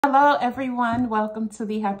Hello everyone, welcome to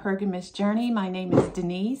the Hypergamous Journey. My name is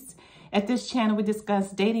Denise. At this channel we discuss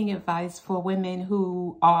dating advice for women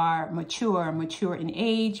who are mature in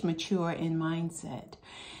age, mature in mindset.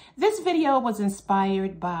 This video was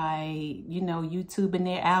inspired by, YouTube and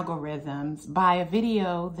their algorithms, by a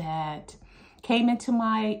video that came into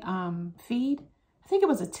my feed. I think it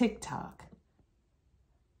was a TikTok.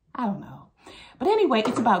 I don't know. But anyway,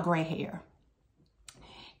 it's about gray hair.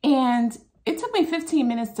 And it took me 15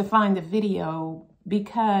 minutes to find the video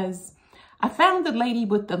because I found the lady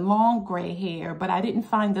with the long gray hair, but I didn't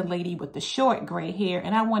find the lady with the short gray hair.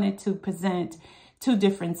 And I wanted to present two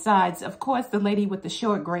different sides. Of course, the lady with the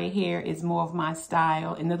short gray hair is more of my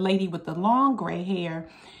style. And the lady with the long gray hair,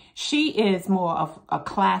 she is more of a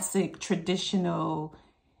classic, traditional,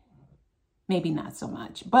 maybe not so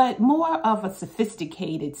much, but more of a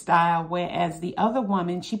sophisticated style. Whereas the other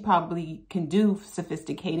woman, she probably can do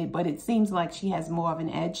sophisticated, but it seems like she has more of an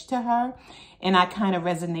edge to her. And I kind of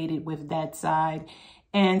resonated with that side.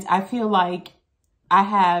 And I feel like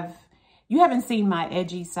you haven't seen my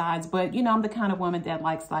edgy sides, but I'm the kind of woman that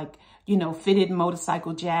likes fitted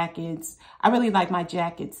motorcycle jackets. I really like my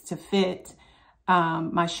jackets to fit,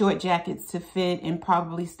 my short jackets to fit and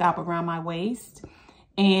probably stop around my waist.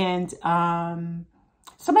 And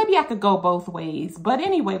so maybe I could go both ways. But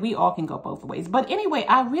anyway, we all can go both ways. But anyway,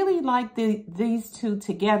 I really like these two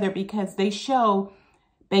together because they show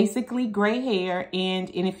basically gray hair. And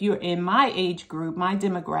if you're in my age group, my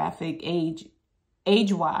demographic,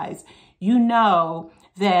 age-wise, you know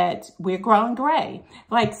that we're growing gray.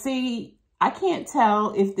 Like, see, I can't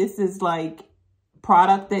tell if this is like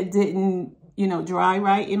product that didn't, dry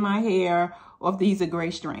right in my hair, or if these are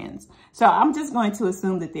gray strands. So I'm just going to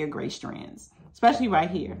assume that they're gray strands, especially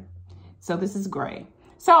right here. So this is gray.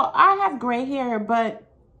 So I have gray hair,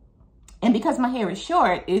 and because my hair is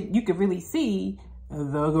short, you can really see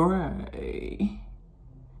the gray.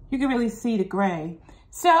 You can really see the gray.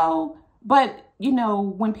 So, but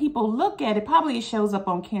when people look at it, probably it shows up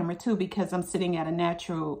on camera too, because I'm sitting at a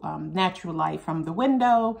natural light from the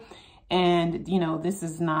window. And, this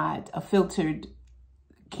is not a filtered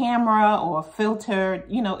camera or filtered,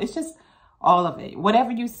 it's just all of it.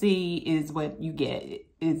 Whatever you see is what you get,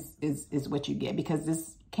 is what you get, because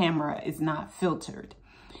this camera is not filtered.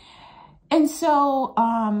 And so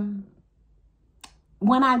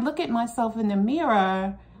when I look at myself in the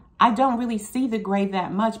mirror, I don't really see the gray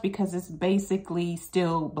that much because it's basically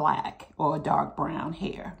still black or dark brown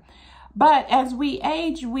hair. But as we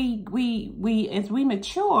age, as we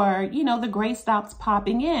mature, the gray stops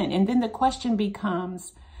popping in. And then the question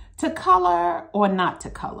becomes, to color or not to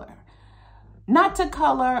color? Not to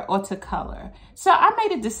color or to color? So I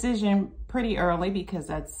made a decision pretty early because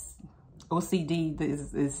that's OCD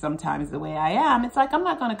is sometimes the way I am. It's like, I'm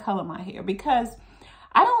not going to color my hair because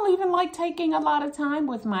I don't even like taking a lot of time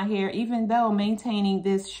with my hair, even though maintaining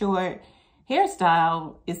this short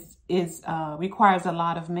hairstyle requires a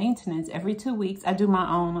lot of maintenance. Every 2 weeks, I do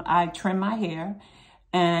my own. I trim my hair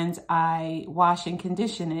and I wash and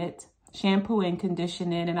condition it, shampoo and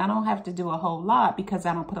condition it. And I don't have to do a whole lot because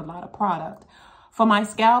I don't put a lot of product. For my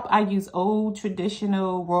scalp, I use old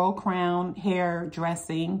traditional Royal Crown hair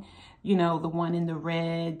dressing, the one in the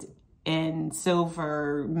red and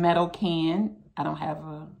silver metal can.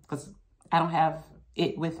 Because I don't have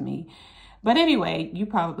it with me. But anyway, you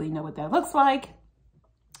probably know what that looks like.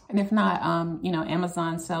 And if not,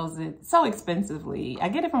 Amazon sells it so expensively. I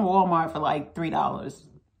get it from Walmart for like $3.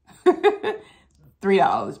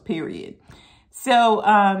 $3, period. So,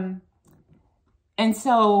 and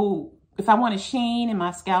so if I want a sheen and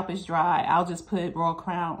my scalp is dry, I'll just put Royal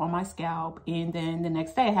Crown on my scalp. And then the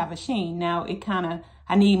next day I have a sheen. Now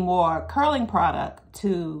I need more curling product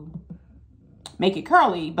to make it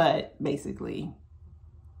curly, but basically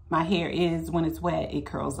my hair is, when it's wet, it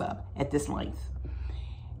curls up at this length.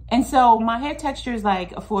 And so my hair texture is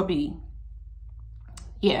like a 4B.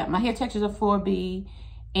 Yeah, my hair texture is a 4B,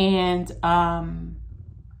 and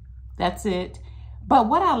that's it. But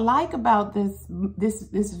what I like about this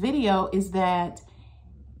video is that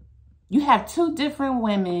you have two different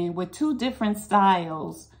women with two different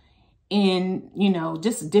styles in,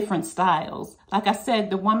 just different styles. Like I said,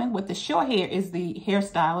 the woman with the short hair is the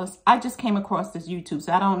hairstylist. I just came across this YouTube,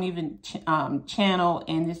 so I don't even channel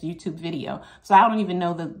in this YouTube video. So I don't even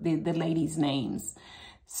know the ladies' names.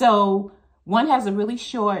 So one has a really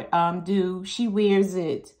short do. She wears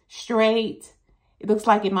it straight. It looks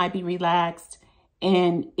like it might be relaxed.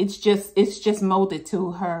 And it's just molded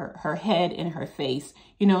to her head and her face.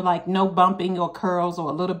 Like no bumping or curls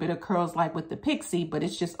or a little bit of curls like with the pixie, but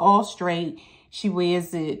it's just all straight. She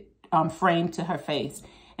wears it framed to her face.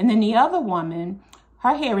 And then the other woman,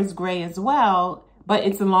 her hair is gray as well, but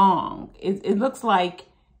it's long. It looks like,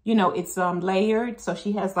 you know, it's layered. So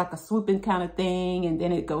she has like a swooping kind of thing, and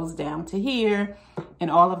then it goes down to here and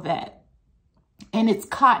all of that. And it's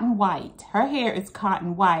cotton white. Her hair is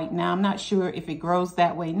cotton white. Now, I'm not sure if it grows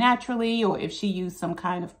that way naturally or if she used some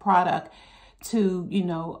kind of product to, you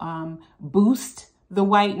know, boost the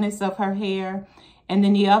whiteness of her hair. And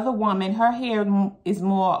then the other woman, her hair is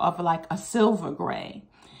more of like a silver gray.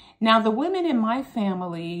 Now, the women in my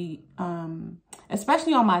family,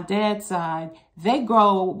 especially on my dad's side, they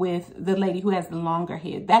grow with the lady who has the longer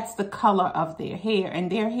hair. That's the color of their hair,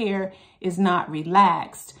 and their hair is not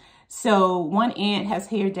relaxed. So one aunt has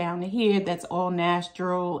hair down to here that's all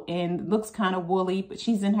natural and looks kind of woolly, but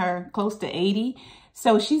she's in her close to 80.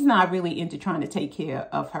 So she's not really into trying to take care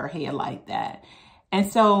of her hair like that. And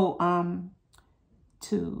so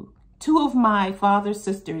two of my father's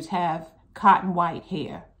sisters have cotton white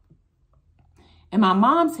hair. And my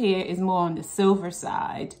mom's hair is more on the silver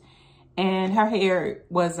side, and her hair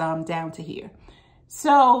was down to here.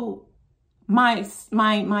 So my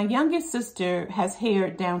youngest sister has hair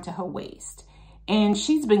down to her waist, and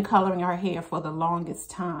she's been coloring her hair for the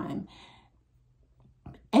longest time.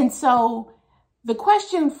 And so the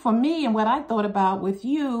question for me and what I thought about with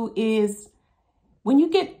you is,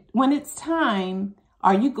 when it's time,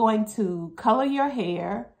 are you going to color your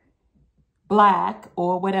hair black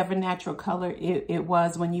or whatever natural color it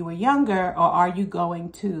was when you were younger, or are you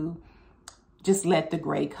going to just let the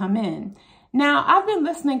gray come in? Now, I've been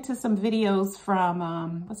listening to some videos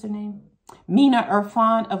from, what's her name? Mina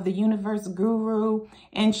Irfan of the Universe Guru.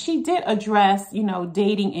 And she did address, you know,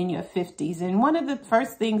 dating in your 50s. And one of the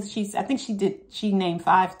first things she named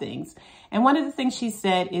 5 things. And one of the things she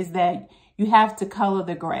said is that you have to color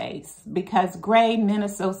the grays, because gray men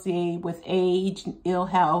associate with age, ill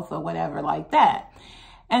health, or whatever like that.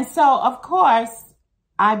 And so, of course,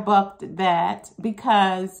 I bucked that,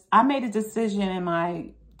 because I made a decision in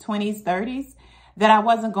my 20s, 30s, that I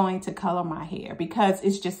wasn't going to color my hair, because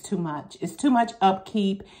it's just too much. It's too much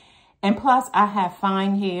upkeep. And plus, I have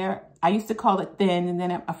fine hair. I used to call it thin. And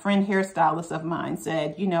then a friend hairstylist of mine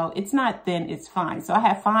said, you know, it's not thin, it's fine. So I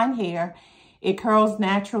have fine hair. It curls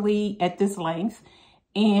naturally at this length.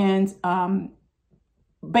 And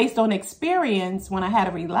based on experience, when I had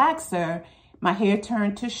a relaxer, my hair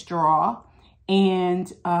turned to straw.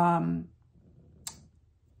 And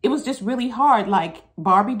it was just really hard, like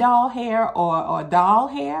Barbie doll hair or doll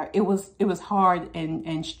hair. It was hard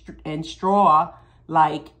and straw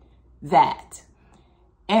like that.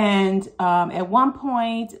 And at one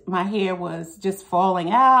point, my hair was just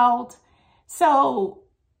falling out. So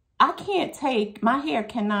my hair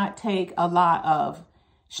cannot take a lot of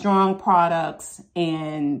strong products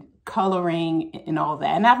and coloring and all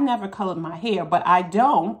that. And I've never colored my hair, but I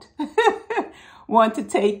don't want to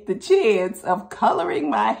take the chance of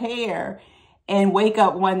coloring my hair and wake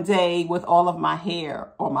up one day with all of my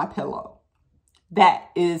hair on my pillow.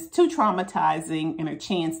 That is too traumatizing and a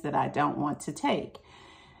chance that I don't want to take.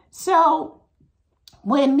 So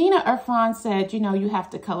when Mina Irfan said, you know, you have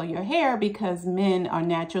to color your hair because men are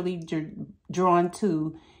naturally drawn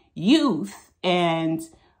to youth and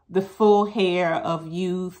the full hair of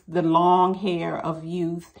youth, the long hair of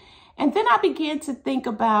youth. And then I began to think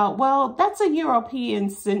about, well, that's a European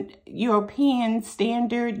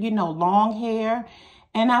standard, you know, long hair.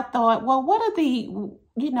 And I thought, well, what are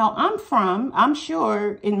I'm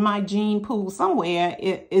sure in my gene pool somewhere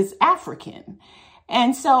it is African.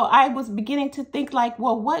 And so I was beginning to think like,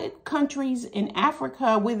 well, what countries in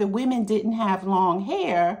Africa where the women didn't have long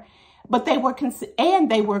hair, but they were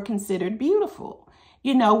considered beautiful.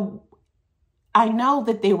 You know, I know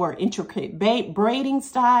that there were intricate braiding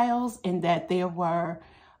styles, and that there were,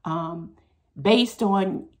 based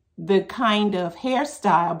on the kind of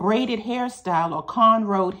hairstyle, braided hairstyle or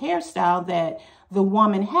cornrowed hairstyle that the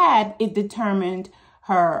woman had, it determined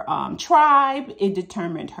her tribe, it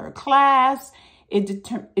determined her class, it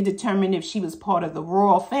determined if she was part of the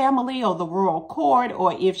royal family or the royal court,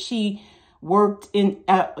 or if she worked in,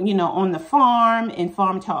 on the farm and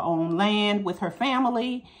farmed her own land with her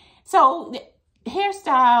family. So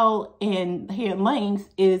hairstyle and hair length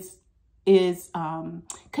is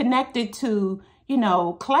connected to,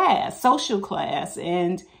 class, social class,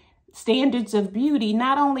 and standards of beauty,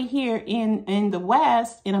 not only here in the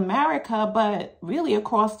West, in America, but really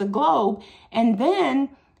across the globe. And then,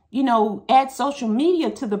 add social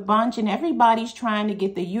media to the bunch, and everybody's trying to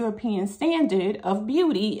get the European standard of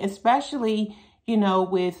beauty, especially,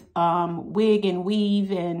 with wig and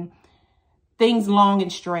weave and things long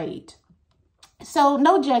and straight. So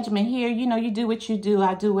no judgment here. You do what you do.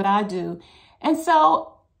 I do what I do. And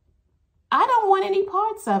so I don't want any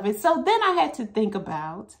parts of it. So then I had to think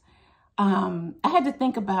about,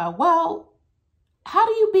 well, how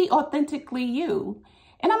do you be authentically you?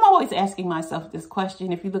 And I'm always asking myself this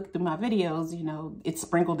question. If you look through my videos, you know, it's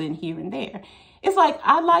sprinkled in here and there. It's like,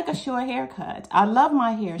 I like a short haircut. I love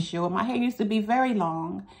my hair short. My hair used to be very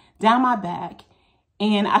long down my back.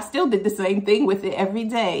 And I still did the same thing with it every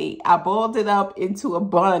day. I balled it up into a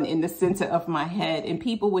bun in the center of my head. And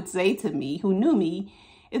people would say to me, who knew me,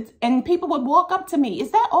 and people would walk up to me,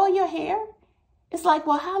 is that all your hair? It's like,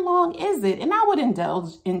 well, how long is it? And I would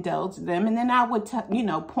indulge them. And then I would, you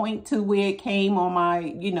know, point to where it came on my,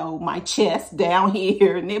 you know, my chest down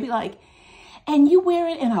here. And they'd be like, and you wear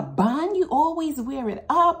it in a bun? You always wear it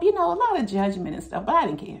up? You know, a lot of judgment and stuff. But I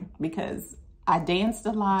didn't care because I danced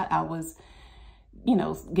a lot. I was, you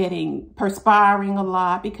know, perspiring a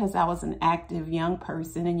lot because I was an active young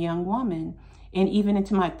person and young woman. And even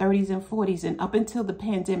into my 30s and 40s and up until the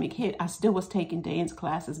pandemic hit, I still was taking dance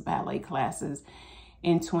classes, ballet classes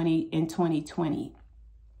in 2020.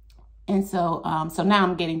 And so, so now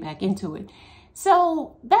I'm getting back into it.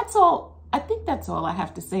 So that's all. I think that's all I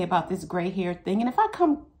have to say about this gray hair thing. And if I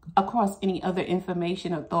come across any other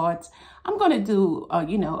information or thoughts, I'm going to do,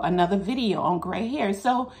 you know, another video on gray hair.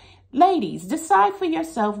 So ladies, decide for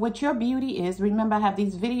yourself what your beauty is. Remember, I have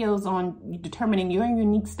these videos on determining your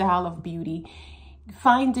unique style of beauty,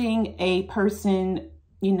 finding a person,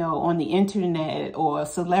 you know, on the internet or a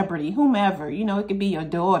celebrity, whomever, you know, it could be your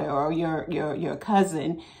daughter or your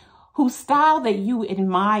cousin, whose style that you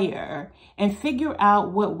admire, and figure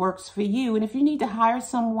out what works for you. And if you need to hire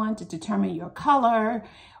someone to determine your color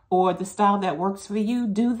or the style that works for you,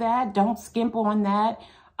 do that. Don't skimp on that.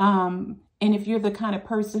 And if you're the kind of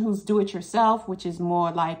person who's do-it-yourself, which is more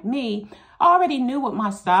like me, I already knew what my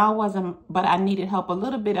style was, but I needed a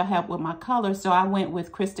little bit of help with my color. So I went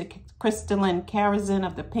with Crystalline Karazin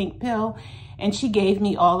of the Pink Pill, and she gave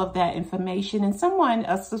me all of that information. And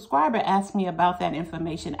a subscriber asked me about that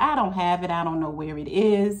information. I don't have it. I don't know where it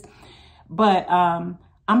is, but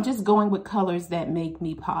I'm just going with colors that make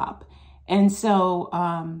me pop. And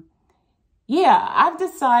so, yeah, I've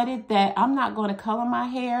decided that I'm not going to color my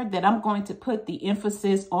hair, that I'm going to put the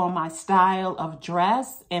emphasis on my style of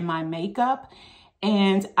dress and my makeup.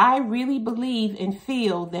 And I really believe and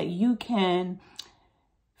feel that you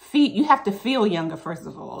have to feel younger, first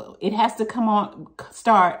of all. It has to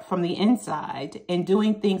start from the inside and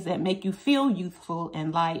doing things that make you feel youthful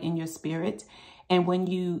and light in your spirit. And when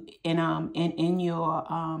you, in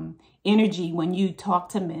your energy, when you talk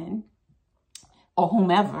to men or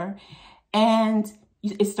whomever. And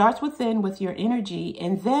it starts within with your energy,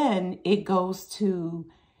 and then it goes to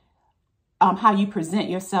how you present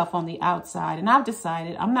yourself on the outside. And I've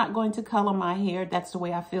decided I'm not going to color my hair. That's the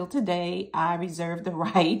way I feel today. I reserve the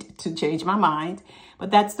right to change my mind,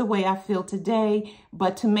 but that's the way I feel today.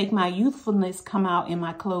 But to make my youthfulness come out in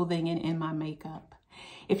my clothing and in my makeup.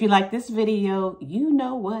 If you like this video, you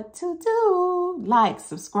know what to do. Like,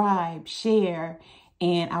 subscribe, share,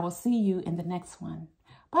 and I will see you in the next one.